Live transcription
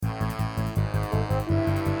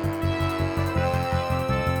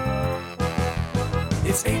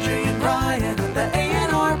It's AJ and Ryan on the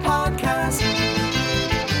A&R podcast.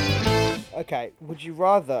 Okay, would you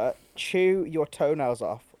rather chew your toenails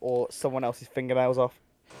off or someone else's fingernails off?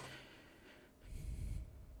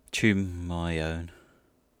 Chew my own.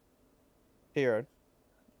 Your own.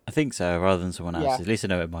 I think so, rather than someone Yeah. else's. At least I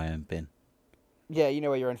know where my own bin. Yeah, you know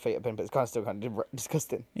where your own feet have been, but it's still kind of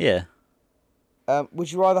disgusting. Yeah.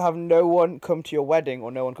 Would you rather have no one come to your wedding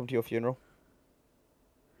or no one come to your funeral?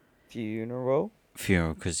 Funeral?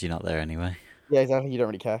 Funeral, because you're not there anyway. Yeah, exactly. You don't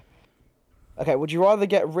really care. Okay, would you rather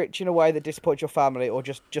get rich in a way that disappoints your family or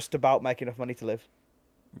just about make enough money to live?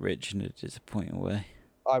 Rich in a disappointing way.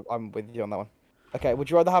 I'm with you on that one. Okay, would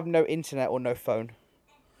you rather have no internet or no phone?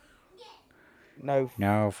 No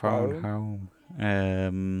phone phone? home.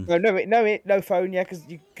 No phone, yeah,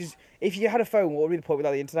 because if you had a phone, what would be the point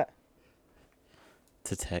without the internet?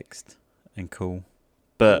 To text and call.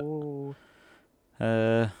 But, Ooh.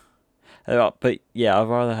 but yeah, I'd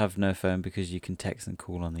rather have no phone because you can text and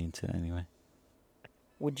call on the internet anyway.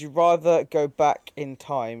 Would you rather go back in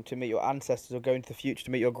time to meet your ancestors or go into the future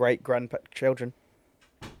to meet your great-grandchildren?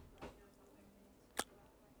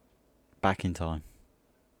 Back in time.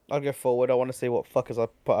 I'll go forward. I want to see what fuckers I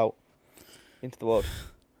put out into the world.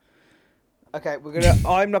 Okay,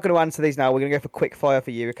 I'm not gonna answer these now. We're gonna go for quick fire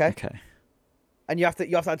for you, okay? Okay. And you have to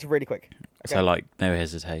answer really quick. Okay? So, like, no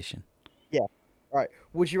hesitation. All right.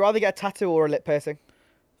 Would you rather get a tattoo or a lip piercing?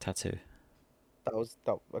 Tattoo.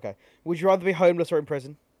 Okay. Would you rather be homeless or in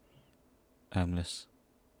prison? Homeless.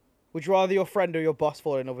 Would you rather your friend or your boss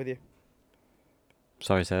fall in love with you?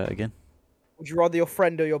 Sorry, say that again. Would you rather your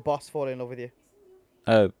friend or your boss fall in love with you?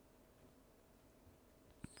 Oh.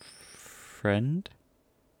 Friend?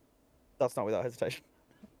 That's not without hesitation.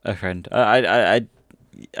 A friend. I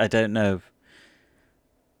don't know.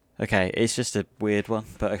 Okay, it's just a weird one,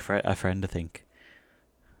 but a friend, I think.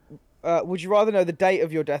 Would you rather know the date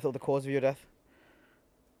of your death or the cause of your death?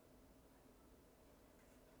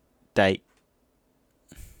 Date.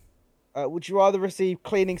 Would you rather receive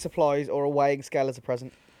cleaning supplies or a weighing scale as a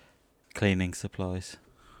present? Cleaning supplies.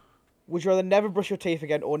 Would you rather never brush your teeth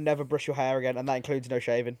again or never brush your hair again, and that includes no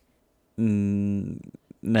shaving?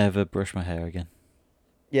 Never brush my hair again.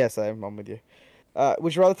 Yeah, same. I'm with you.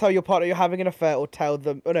 Would you rather tell your partner you're having an affair or tell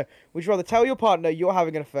them... Oh, no. Would you rather tell your partner you're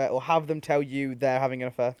having an affair or have them tell you they're having an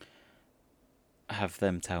affair? Have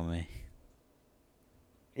them tell me.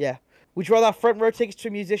 Yeah. Would you rather have front row tickets to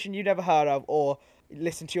a musician you never heard of or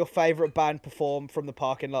listen to your favourite band perform from the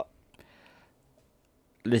parking lot?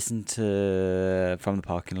 Listen to from the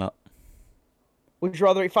parking lot. Would you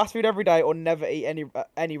rather eat fast food every day or never eat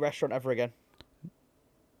any restaurant ever again?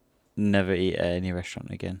 Never eat at any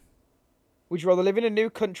restaurant again. Would you rather live in a new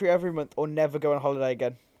country every month or never go on holiday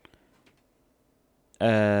again?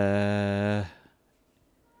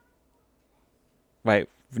 Right.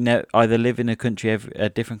 No, either live in a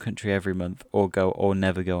different country every month, or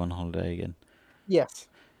never go on holiday again. Yes.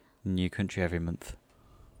 New country every month.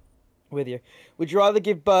 With you. Would you rather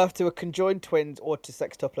give birth to a conjoined twins or to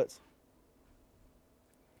sextuplets?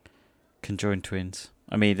 Conjoined twins.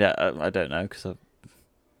 I mean, I don't know because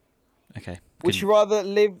Okay. Would you rather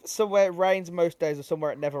live somewhere it rains most days or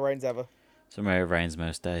somewhere it never rains ever? Somewhere it rains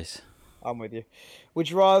most days. I'm with you.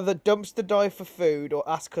 Would you rather dumpster dive for food or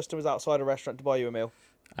ask customers outside a restaurant to buy you a meal?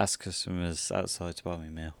 Ask customers outside to buy me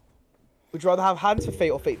a meal. Would you rather have hands for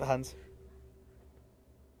feet or feet for hands?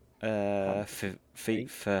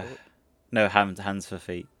 Feet for... No, hands for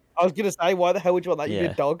feet. I was going to say, why the hell would you want that? You'd be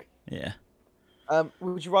a dog. Yeah.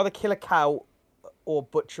 Would you rather kill a cow or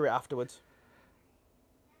butcher it afterwards?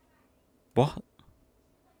 What?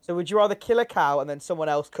 So would you rather kill a cow and then someone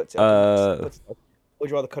else cuts it up? Or would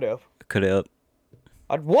you rather cut it up? Cut it up.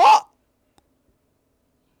 What?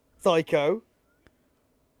 Psycho.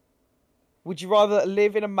 Would you rather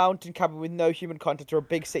live in a mountain cabin with no human contact or a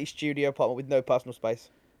big city studio apartment with no personal space?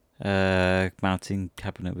 Mountain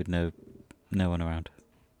cabinet with no one around.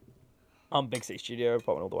 I'm big city studio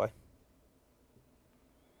apartment all the way.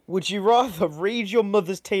 Would you rather read your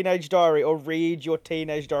mother's teenage diary or read your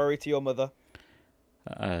teenage diary to your mother?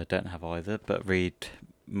 I don't have either, but read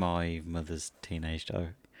my mother's teenage diary.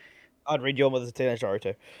 I'd read your mother's teenage diary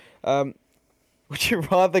too. Would you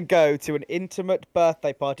rather go to an intimate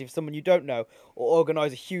birthday party for someone you don't know or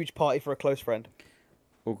organise a huge party for a close friend?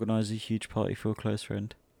 Organise a huge party for a close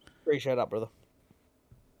friend. Appreciate that, brother.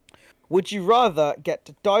 Would you rather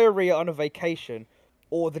get diarrhea on a vacation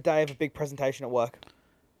or the day of a big presentation at work?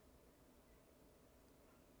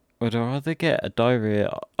 Would I rather get a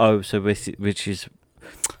diarrhea? Oh, so which is...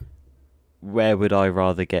 Where would I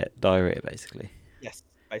rather get diarrhea, basically? Yes,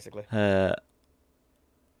 basically.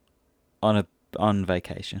 On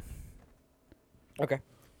vacation. Okay.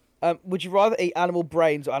 Would you rather eat animal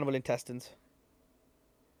brains or animal intestines?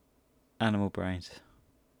 Animal brains.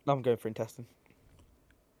 I'm going for intestine.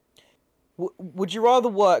 Would you rather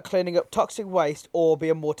work cleaning up toxic waste or be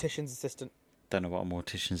a mortician's assistant? Don't know what a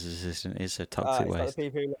mortician's assistant is, so toxic It's like waste. the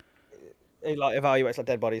people who like evaluates like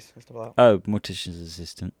dead bodies and stuff like that. Oh, mortician's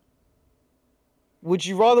assistant. Would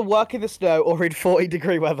you rather work in the snow or in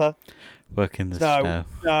 40-degree weather? Work in the snow.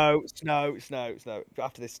 Snow.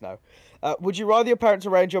 After this, snow. Would you rather your parents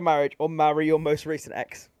arrange your marriage or marry your most recent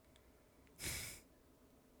ex?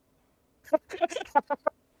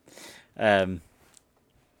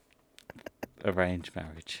 Arranged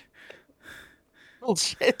marriage.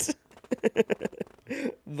 Bullshit.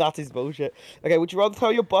 That is bullshit. Okay, would you rather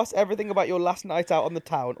tell your boss everything about your last night out on the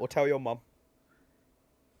town or tell your mum?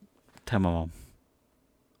 Tell my mom.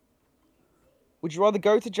 Would you rather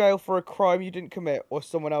go to jail for a crime you didn't commit or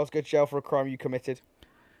someone else go to jail for a crime you committed?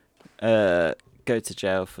 Go to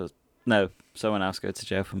jail for... No, someone else go to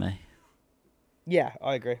jail for me. Yeah,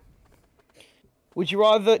 I agree. Would you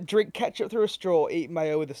rather drink ketchup through a straw or eat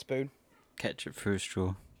mayo with a spoon? Ketchup through a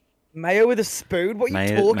straw. Mayo with a spoon? What are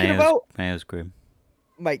you talking about? Mayo's grim.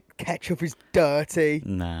 Mate, ketchup is dirty.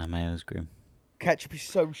 Nah, mayo's grim. Ketchup is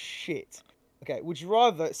so shit. Okay, would you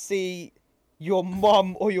rather see your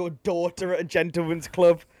mum or your daughter at a gentleman's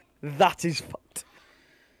club? That is fucked.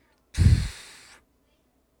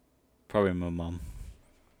 Probably my mum.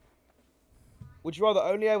 Would you rather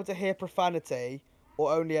only able to hear profanity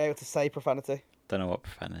or only able to say profanity? Don't know what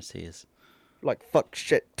profanity is. Like fuck,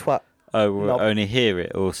 shit, twat. Oh, we'll Knob. only hear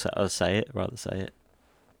it or say it, rather say it.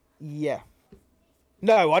 Yeah.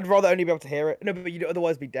 No, I'd rather only be able to hear it. No, but you'd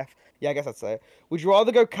otherwise be deaf. Yeah, I guess I'd say it. Would you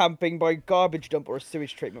rather go camping by a garbage dump or a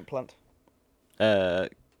sewage treatment plant?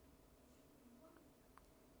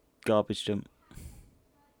 Garbage dump.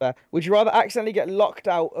 Would you rather accidentally get locked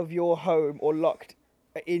out of your home or locked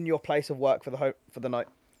in your place of work for the night?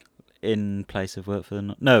 In place of work for the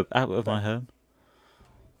night. No, out of my home.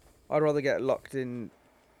 I'd rather get locked in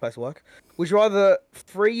place of work. Would you rather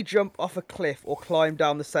free jump off a cliff or climb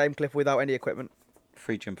down the same cliff without any equipment?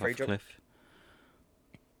 Free jump Free off a jump. cliff.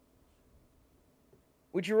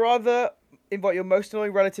 Would you rather invite your most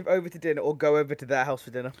annoying relative over to dinner or go over to their house for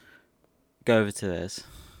dinner? Go over to theirs.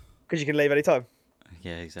 Because you can leave any time.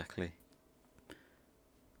 Yeah, exactly.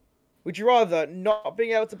 Would you rather not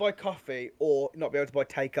being able to buy coffee or not be able to buy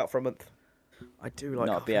takeout for a month? I do like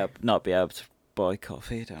Not be able to buy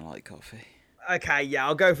coffee. Don't like coffee. Okay, yeah,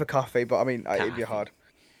 I'll go for coffee, but I mean, it'd be hard.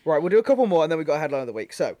 Right, we'll do a couple more and then we got a headline of the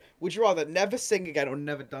week. So, would you rather never sing again or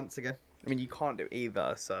never dance again? I mean, you can't do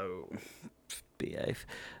either, so... Behave.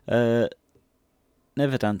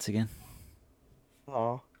 Never dance again.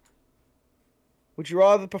 Aw. Would you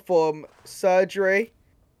rather perform surgery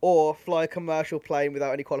or fly a commercial plane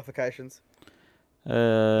without any qualifications?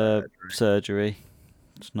 Surgery.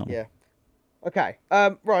 It's not. Yeah. Okay.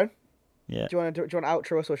 Ryan, Yeah. do you want to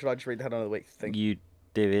outro us or should I just read the headline of the week thing? You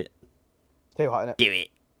do it. Too hot, innit? Do it.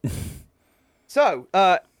 So,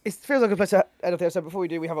 it feels like a place to end off the episode. Before we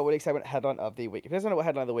do, we have a weekly segment, headline of the week. If you guys don't know what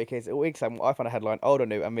headline of the week is, a weekly segment, I find a headline, old or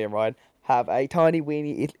new, and me and Ryan have a tiny,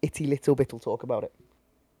 weeny, itty little bit'll talk about it.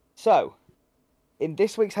 So, in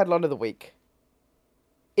this week's headline of the week,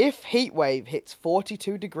 if heatwave hits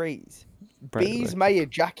 42 degrees, bees may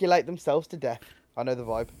ejaculate themselves to death. I know the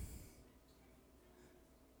vibe.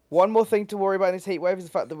 One more thing to worry about in this heatwave is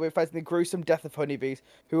the fact that we're facing the gruesome death of honeybees,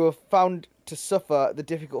 who are found to suffer the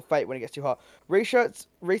difficult fate when it gets too hot. Research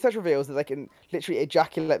reveals that they can literally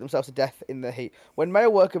ejaculate themselves to death in the heat. When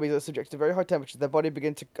male worker bees are subjected to very high temperatures, their body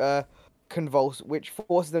begin to convulse, which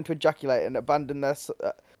forces them to ejaculate and abandon their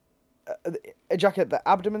ejaculate their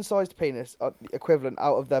abdomen-sized penis equivalent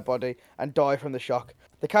out of their body and die from the shock.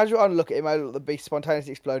 The casual onlooker may look the beast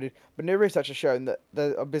spontaneously exploded, but new research has shown that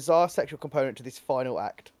there's a bizarre sexual component to this final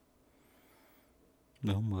act.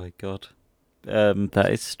 Oh my god. That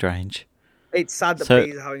is strange. It's sad that So-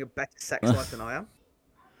 bees are having a better sex life than I am.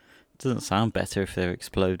 Doesn't sound better if they're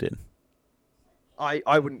exploding. I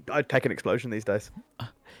wouldn't. I'd take an explosion these days.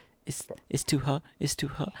 It's too hot. It's too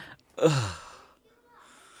hot. Ugh.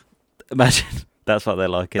 Imagine that's what they're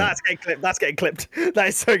like. That's getting clipped. That's getting clipped. That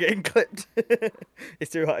is so getting clipped.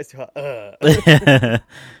 It's too hot. It's too hot. Yeah.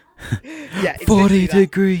 It's 40 literally that.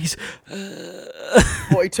 degrees.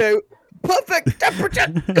 42. Perfect temperature.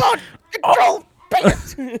 God control.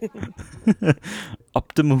 Penis.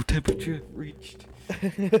 Optimal temperature reached.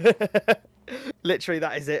 Literally,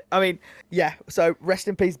 that is it. I mean, yeah. So rest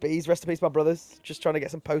in peace, bees. Rest in peace, my brothers. Just trying to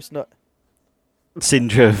get some post nut.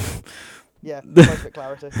 Syndrome. Yeah, post nut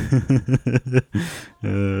clarity.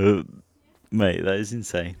 Mate, that is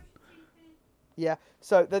insane. Yeah.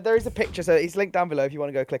 So there is a picture. So it's linked down below if you want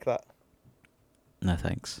to go click that. No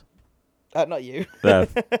thanks. Not you. No.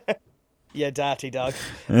 Yeah, dirty dog.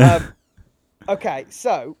 Okay,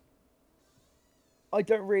 so I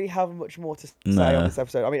don't really have much more to say No. on this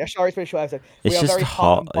episode. I mean, sorry, it's been a short episode. It's We are just very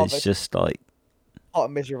hot. and It's bothered, just like, hot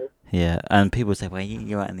and miserable. yeah. And people say, well,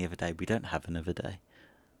 you were out the other day. We don't have another day.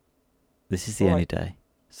 This is the only Alright. day.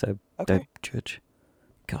 So Okay. don't judge.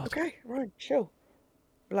 God. Okay, right, chill.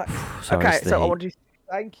 Relax. Sorry, Okay, it's the so I heat. want to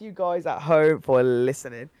thank you guys at home for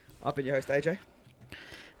listening. I've been your host, AJ.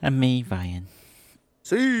 And me, Ryan.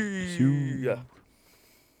 See ya.